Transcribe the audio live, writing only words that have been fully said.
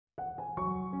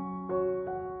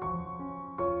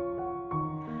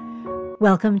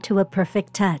Welcome to A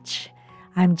Perfect Touch.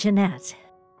 I'm Jeanette.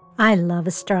 I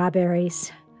love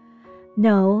strawberries.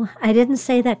 No, I didn't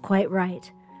say that quite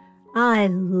right. I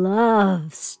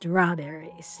love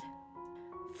strawberries.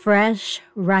 Fresh,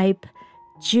 ripe,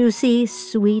 juicy,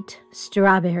 sweet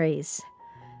strawberries.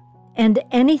 And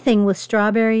anything with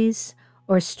strawberries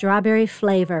or strawberry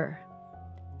flavor,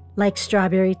 like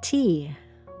strawberry tea,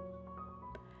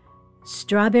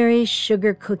 strawberry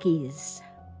sugar cookies,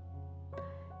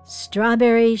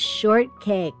 strawberry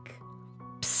shortcake.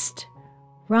 Psst,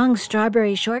 wrong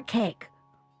strawberry shortcake.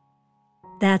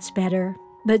 That's better,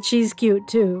 but she's cute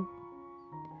too.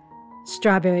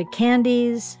 Strawberry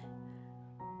candies.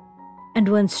 And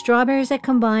when strawberries are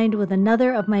combined with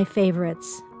another of my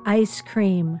favorites, ice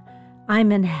cream,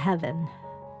 I'm in heaven.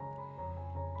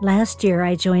 Last year,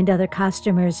 I joined other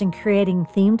costumers in creating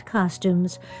themed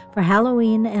costumes for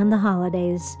Halloween and the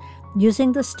holidays,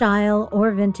 using the style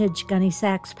or vintage Gunne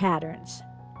Sax patterns.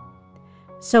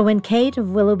 So when Cait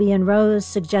of Willoughby and Rose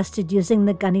suggested using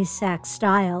the Gunne Sax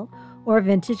style or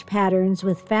vintage patterns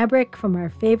with fabric from our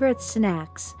favorite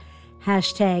snacks,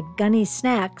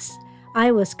 #gunnesnacks,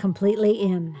 I was completely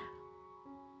in.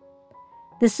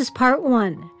 This is part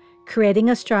 1, creating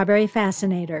a Strawberry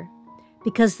Fascinator,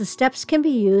 because the steps can be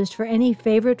used for any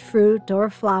favorite fruit or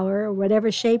flower or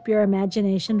whatever shape your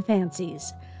imagination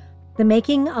fancies. The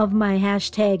making of my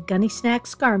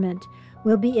 #gunnesnacks garment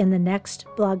will be in the next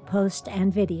blog post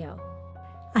and video.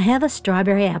 I have a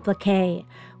strawberry applique,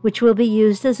 which will be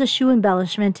used as a shoe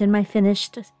embellishment in my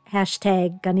finished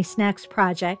 #gunnesnacks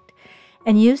project,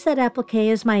 and use that applique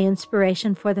as my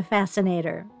inspiration for the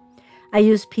fascinator. I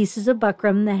use pieces of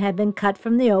buckram that have been cut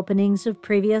from the openings of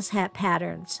previous hat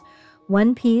patterns.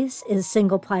 One piece is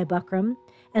single-ply buckram,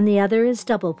 and the other is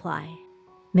double-ply.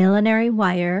 Millinery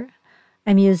wire,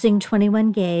 I'm using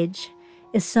 21 gauge,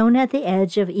 is sewn at the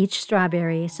edge of each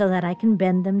strawberry so that I can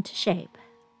bend them to shape.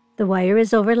 The wire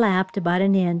is overlapped about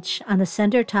 1 inch on the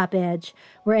center top edge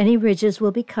where any ridges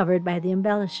will be covered by the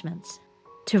embellishments.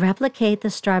 To replicate the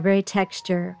strawberry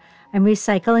texture, I'm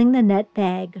recycling the net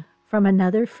bag from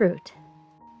another fruit.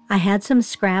 I had some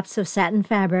scraps of satin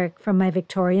fabric from my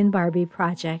Victorian Barbie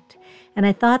project, and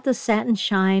I thought the satin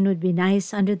shine would be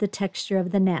nice under the texture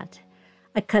of the net.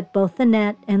 I cut both the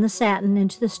net and the satin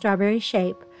into the strawberry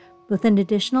shape with an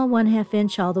additional 1/2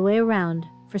 inch all the way around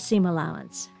for seam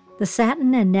allowance. The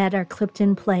satin and net are clipped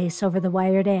in place over the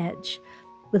wired edge.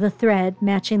 With a thread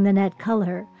matching the net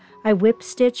color, I whip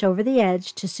stitch over the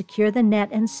edge to secure the net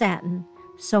and satin,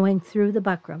 sewing through the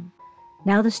buckram.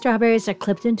 Now the strawberries are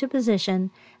clipped into position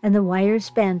and the wires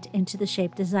bent into the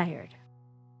shape desired.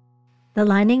 The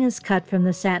lining is cut from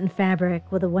the satin fabric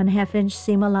with a 1/2 inch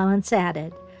seam allowance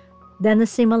added. Then the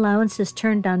seam allowance is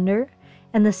turned under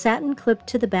and the satin clipped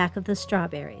to the back of the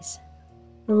strawberries.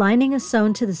 The lining is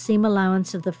sewn to the seam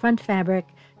allowance of the front fabric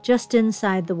just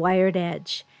inside the wired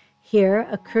edge. Here,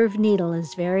 a curved needle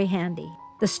is very handy.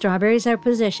 The strawberries are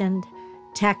positioned,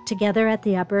 tacked together at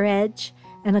the upper edge,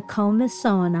 and a comb is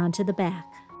sewn onto the back.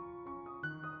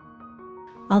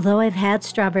 Although I've had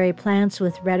strawberry plants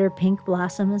with red or pink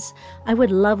blossoms, I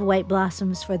would love white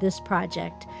blossoms for this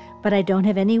project, but I don't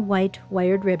have any white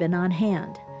wired ribbon on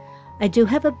hand. I do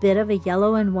have a bit of a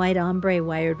yellow and white ombre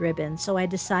wired ribbon, so I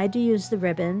decide to use the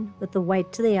ribbon with the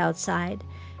white to the outside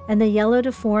and the yellow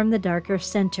to form the darker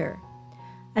center.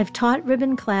 I've taught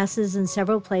ribbon classes in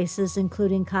several places,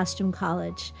 including Costume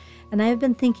College, and I have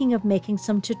been thinking of making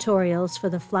some tutorials for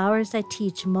the flowers I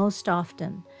teach most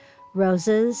often: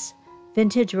 roses,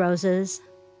 vintage roses,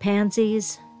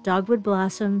 pansies, dogwood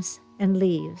blossoms, and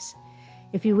leaves.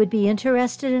 If you would be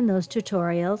interested in those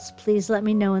tutorials, please let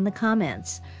me know in the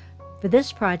comments. For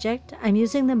this project, I'm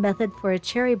using the method for a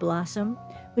cherry blossom,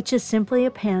 which is simply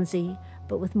a pansy,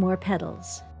 but with more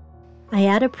petals. I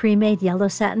add a pre-made yellow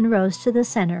satin rose to the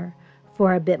center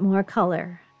for a bit more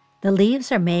color. The leaves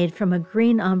are made from a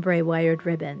green ombre wired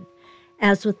ribbon.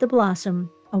 As with the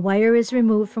blossom, a wire is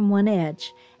removed from one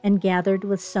edge and gathered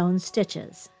with sewn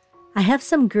stitches. I have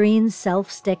some green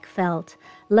self-stick felt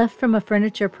left from a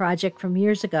furniture project from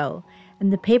years ago,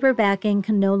 and the paper backing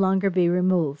can no longer be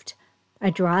removed. I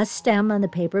draw a stem on the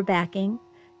paper backing,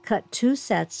 cut 2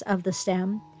 sets of the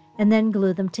stem, and then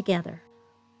glue them together.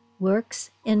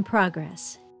 Works in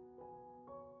progress.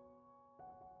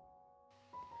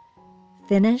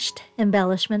 Finished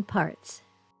embellishment parts.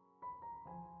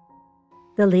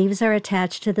 The leaves are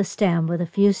attached to the stem with a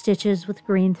few stitches with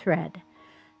green thread.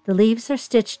 The leaves are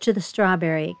stitched to the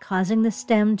strawberry, causing the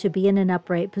stem to be in an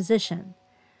upright position.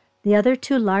 The other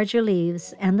 2 larger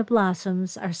leaves and the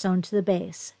blossoms are sewn to the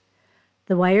base.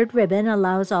 The wired ribbon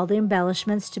allows all the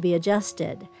embellishments to be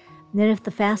adjusted, Then if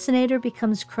the fascinator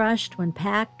becomes crushed when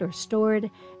packed or stored,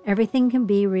 everything can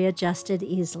be readjusted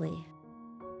easily.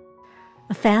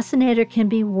 A fascinator can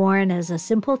be worn as a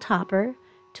simple topper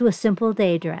to a simple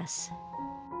day dress.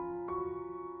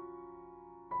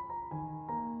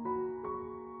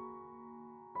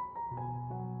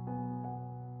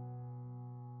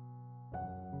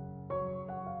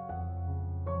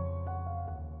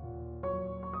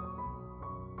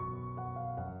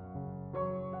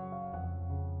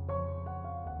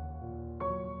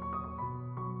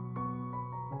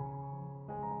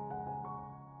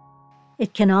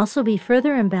 It can also be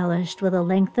further embellished with a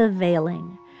length of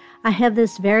veiling. I have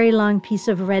this very long piece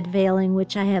of red veiling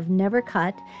which I have never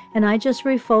cut, and I just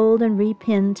refold and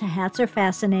repin to hats or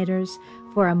fascinators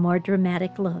for a more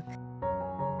dramatic look.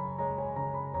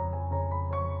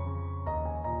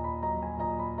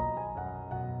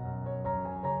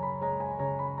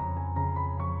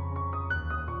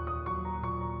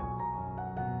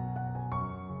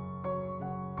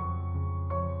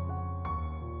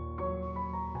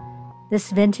 This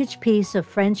vintage piece of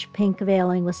French pink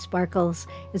veiling with sparkles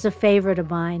is a favorite of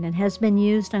mine and has been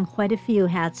used on quite a few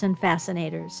hats and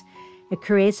fascinators. It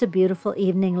creates a beautiful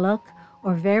evening look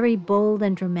or very bold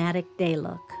and dramatic day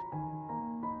look.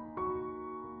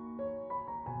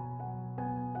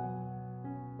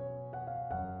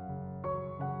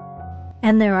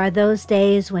 And there are those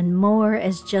days when more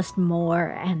is just more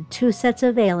and 2 sets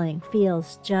of veiling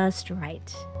feels just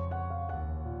right.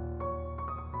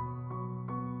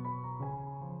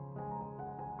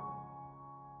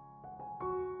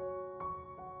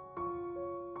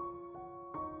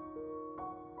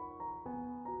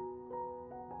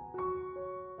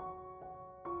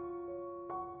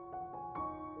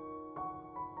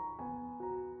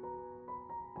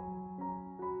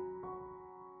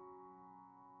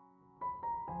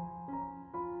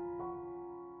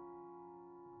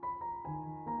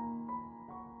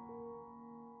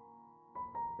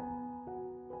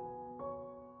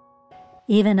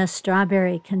 Even a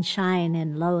strawberry can shine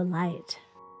in low light.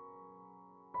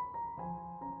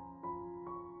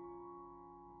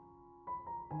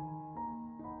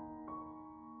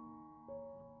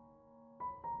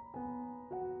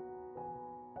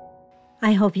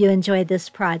 I hope you enjoyed this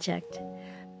project.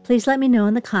 Please let me know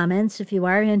in the comments if you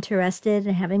are interested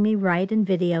in having me write and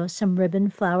video some ribbon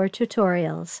flower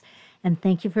tutorials. And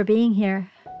thank you for being here.